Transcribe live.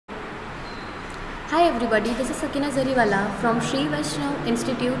Hi everybody, this is Sakina Zariwala from SVIFS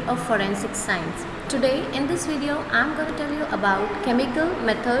Institute of Forensic Science. Today in this video I am going to tell you about chemical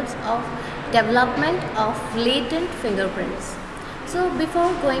methods of development of latent fingerprints. So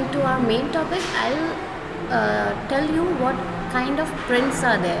before going to our main topic, I'll tell you what kind of prints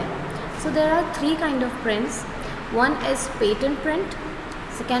are there. So there are three kind of prints. One is patent print,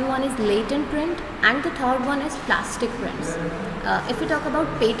 second one is latent print, and the third one is plastic prints. If we talk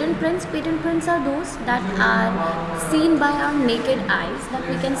about patent prints are those that are seen by our naked eyes, that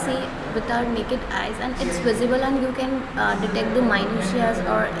we can see with our naked eyes, and it's visible and you can detect the minutiae,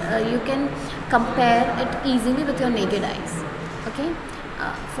 or you can compare it easily with your naked eyes. Okay.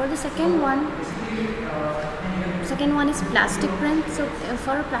 For the second one is plastic print. So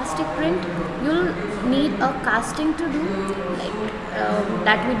for a plastic print you'll need a casting to do, like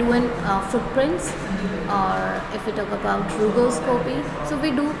that we do in footprints, or if we talk about rugoscopy, so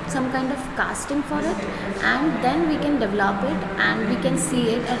we do some kind of casting for it, and then we can develop it and we can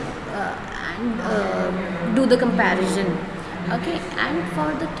see it and do the comparison. Okay, and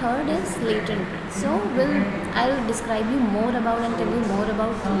for the third is latent print. So I'll describe you more about and tell you more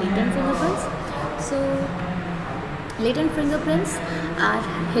about latent fingerprints. So latent fingerprints are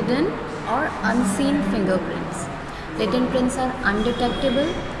hidden or unseen fingerprints. Latent prints are undetectable,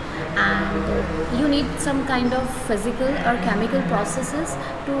 and you need some kind of physical or chemical processes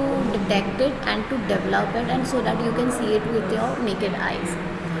to detect it and to develop it, and so that you can see it with your naked eyes.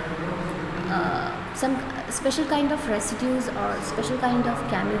 Some special kind of residues or special kind of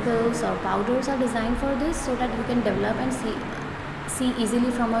chemicals or powders are designed for this, so that you can develop and see easily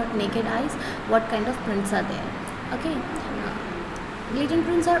from our naked eyes what kind of prints are there. Okay. Latent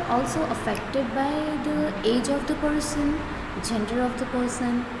prints are also affected by the age of the person, gender of the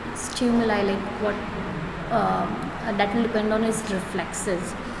person, stimuli, like what that will depend on his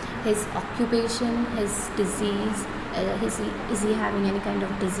reflexes, his occupation, his disease, is he having any kind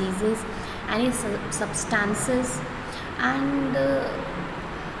of diseases, any substances, and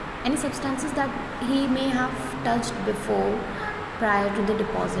any substances that he may have touched before prior to the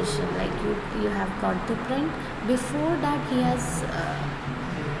deposition. Like you have got the print, before that he has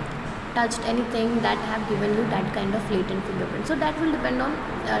touched anything that have given you that kind of latent fingerprint. So that will depend on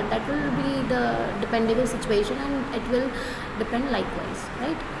that will be the dependable situation, and it will depend likewise,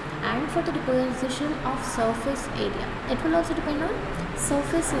 right? And for the deposition of surface area, it will also depend on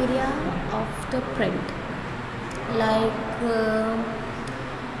surface area of the print. Like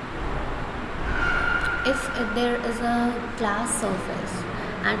if there is a glass surface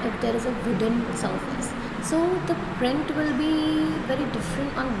and if there is a wooden surface, so the print will be very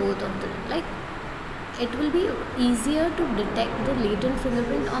different on both of them. Like it will be easier to detect the latent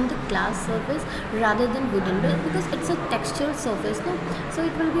fingerprint on the glass surface rather than wooden, because it's a textured surface, no? So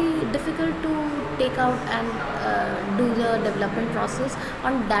it will be difficult to take out and do the development process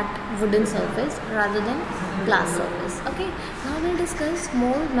on that wooden surface rather than glass surface. Okay, now we'll discuss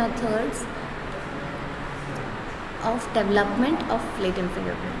more methods of development of latent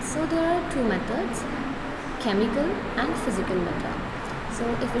fingerprints. So there are two methods, chemical and physical method. So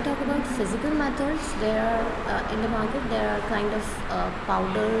if we talk about physical methods, there are in the market there are kind of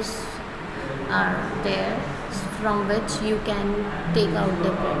powders are there from which you can take out the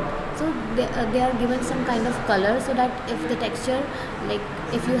print. So they are given some kind of color, so that if the texture, like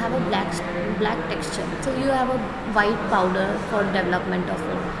if you have a black texture, so you have a white powder for development of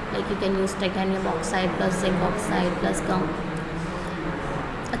it. Like you can use titanium oxide plus zinc oxide plus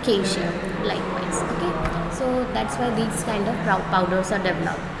acacia likewise. Okay, so that's why these kind of powders are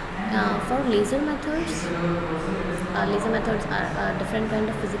developed. For laser methods are a different kind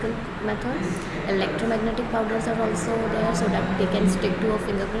of physical methods. Electromagnetic powders are also there, so that they can stick to a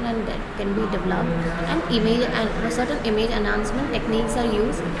fingerprint and that can be developed. And certain image enhancement techniques are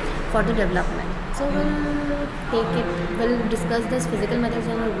used for the development. So we'll discuss this physical methods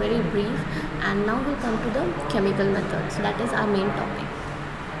in a very brief, and now we'll come to the chemical methods. That is our main topic.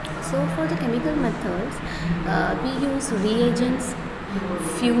 So for the chemical methods, we use reagents,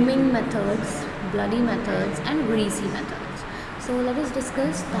 fuming methods, bloody methods, and greasy methods. So let us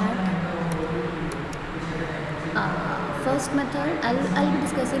discuss that. First method, I'll be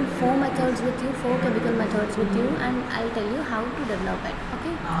discussing four methods with you, four chemical methods with you, and I'll tell you how to develop it.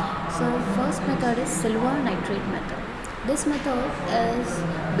 Okay. So first method is silver nitrate method. This method is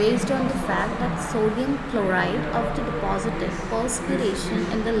based on the fact that sodium chloride of the deposited perspiration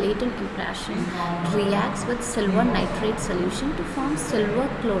in the latent impression reacts with silver nitrate solution to form silver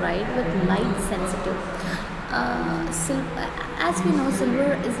chloride with light sensitive. As we know,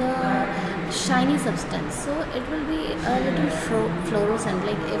 silver is a shiny substance, so it will be a little fluorescent.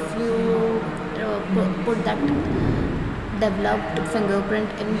 Like if you put that developed fingerprint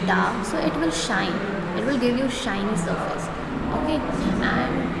in dark, so it will shine, it will give you shiny surface. Okay,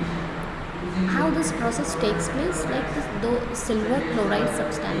 and how this process takes place, like the silver chloride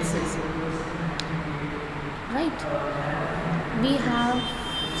substances, right? We have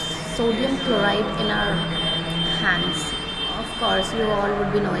sodium chloride in our hands. Of course you all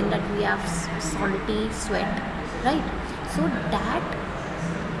would be knowing that we have salty sweat, right? So that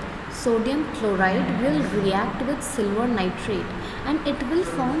sodium chloride will react with silver nitrate and it will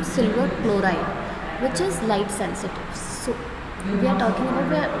form silver chloride, which is light sensitive. So we are talking about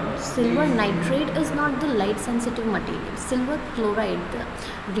where silver nitrate is not the light sensitive material. Silver chloride,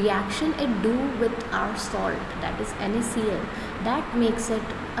 the reaction it do with our salt, that is NaCl, that makes it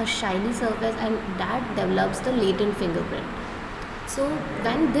a shiny surface and that develops the latent fingerprint. So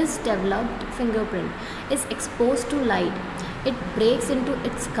when this developed fingerprint is exposed to light, it breaks into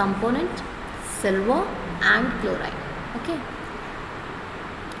its component silver and chloride. Okay,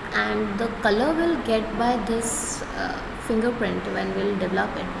 and the color will get by this fingerprint when we'll develop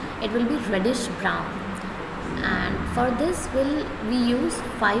it, it will be reddish brown. And for this we use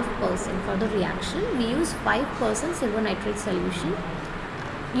 5% for the reaction. We use 5% silver nitrate solution.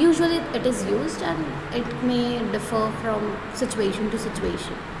 Usually it is used and it may differ from situation to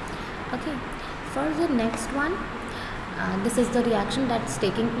situation. Okay, for the next one, this is the reaction that's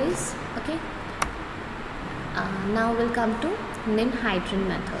taking place. Okay, now we'll come to ninhydrin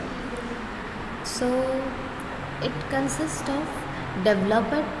method. So it consists of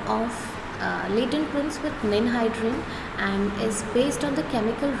development of latent prints with ninhydrin and is based on the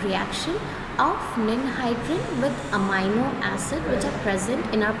chemical reaction of ninhydrin with amino acid which are present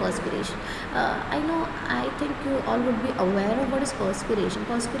in our perspiration. I think you all would be aware of what is perspiration.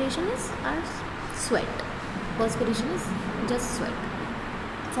 Perspiration is our sweat. Perspiration is just sweat.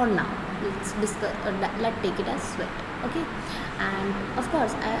 For now, let's discuss. Let's take it as sweat. Okay, and of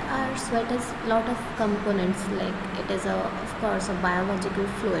course our sweat has lot of components, like it is of course a biological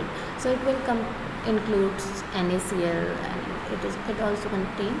fluid, so it will includes NaCl and it also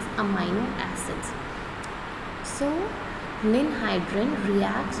contains amino acids. So ninhydrin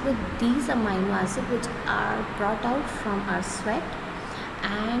reacts with these amino acids which are brought out from our sweat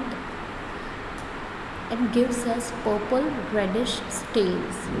and it gives us purple reddish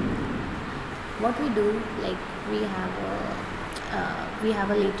stains. What we do, like we have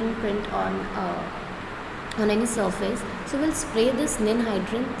a latent print on any surface, so we'll spray this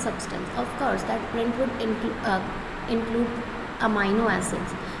ninhydrin substance. Of course that print would include amino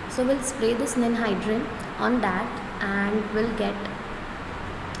acids, so we'll spray this ninhydrin on that and we'll get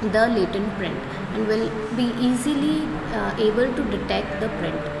the latent print and will be easily able to detect the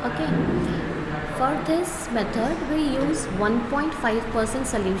print. Okay, for this method we use 1.5%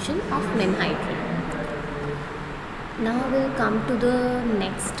 solution of ninhydrin. Now we'll come to the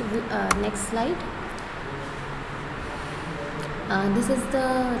next slide. This is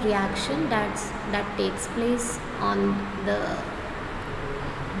the reaction that takes place on the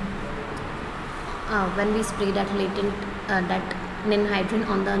when we spray that ninhydrin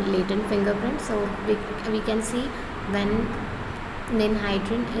on the latent fingerprint. So we can see when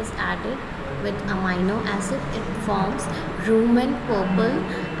ninhydrin is added with amino acid, it forms rumen purple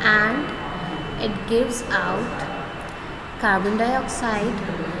and it gives out carbon dioxide,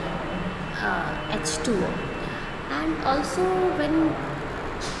 H2O, and also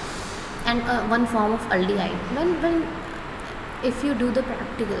one form of aldehyde. When if you do the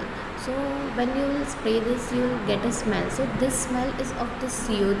practical, so when you will spray this, you will get a smell. So this smell is of the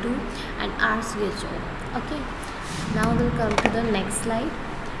CO2 and RCHO. Okay, now we'll come to the next slide.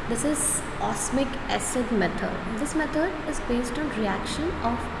 This is osmic acid method. This method is based on reaction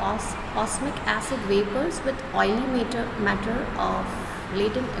of osmic acid vapors with oily matter of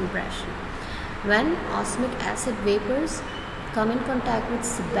latent impression. When osmic acid vapors come in contact with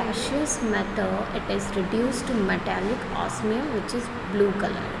sebaceous matter, it is reduced to metallic osmium, which is blue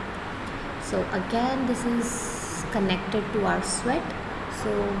color. So again, this is connected to our sweat.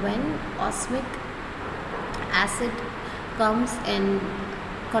 So when osmic acid comes in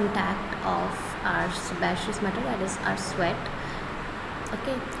contact of our sebaceous matter, that is our sweat,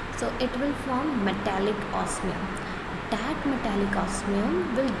 okay, so it will form metallic osmium. That metallic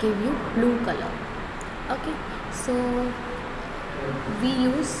osmium will give you blue color. Okay, so we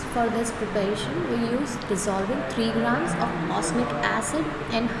use for this preparation, we use dissolving 3 grams of osmic acid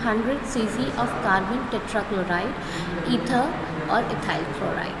and 100 cc of carbon tetrachloride, ether or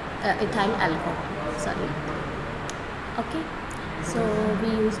ethyl alcohol, sorry. Okay, so we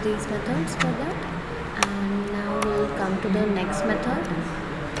use these methods for that. And now we'll come to the next method.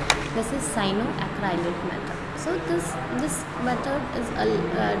 This is cyanoacrylate method. So this method is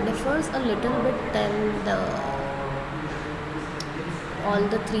differs a little bit than all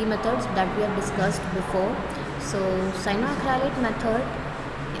the three methods that we have discussed before. So cyanoacrylate method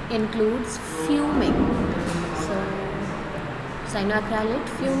includes fuming. So cyanoacrylate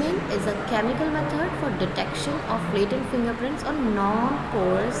fuming is a chemical method for detection of latent fingerprints on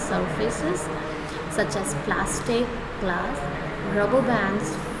non-porous surfaces such as plastic, glass, rubber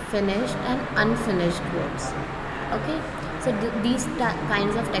bands, finished and unfinished goods. Okay, so these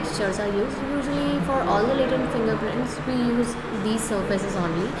kinds of textures are used. Usually for all the latent fingerprints we use these surfaces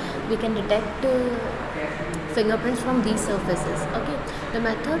only. We can detect fingerprints from these surfaces. Okay, the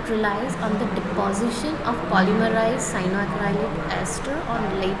method relies on the deposition of polymerized cyanoacrylate ester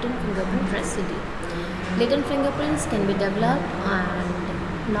on latent fingerprint residue. Latent fingerprints can be developed on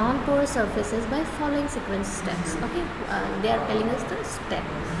non-porous surfaces by following sequence steps. Okay, they are telling us the step.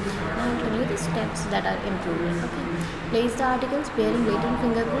 Now I'll tell you the steps that are included. Okay, place the articles bearing latent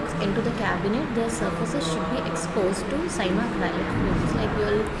fingerprints into the cabinet. Their surfaces should be exposed to cyanoacrylate fumes. Like you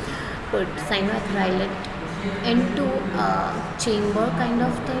will put cyanoacrylate into a chamber kind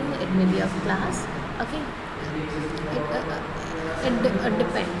of thing. It may be of glass. Okay, it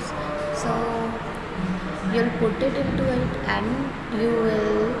depends. So you'll put it into it and you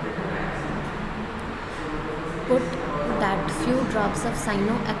will put that few drops of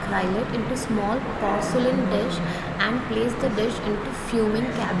cyanoacrylate into small porcelain dish and place the dish into fuming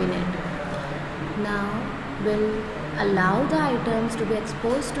cabinet. Now we'll allow the items to be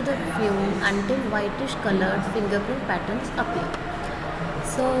exposed to the fume until whitish colored fingerprint patterns appear.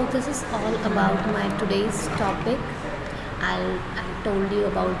 So this is all about my today's topic. I told you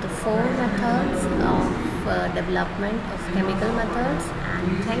about the 4 methods of development of chemical methods,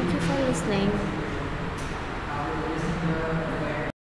 and thank you for listening.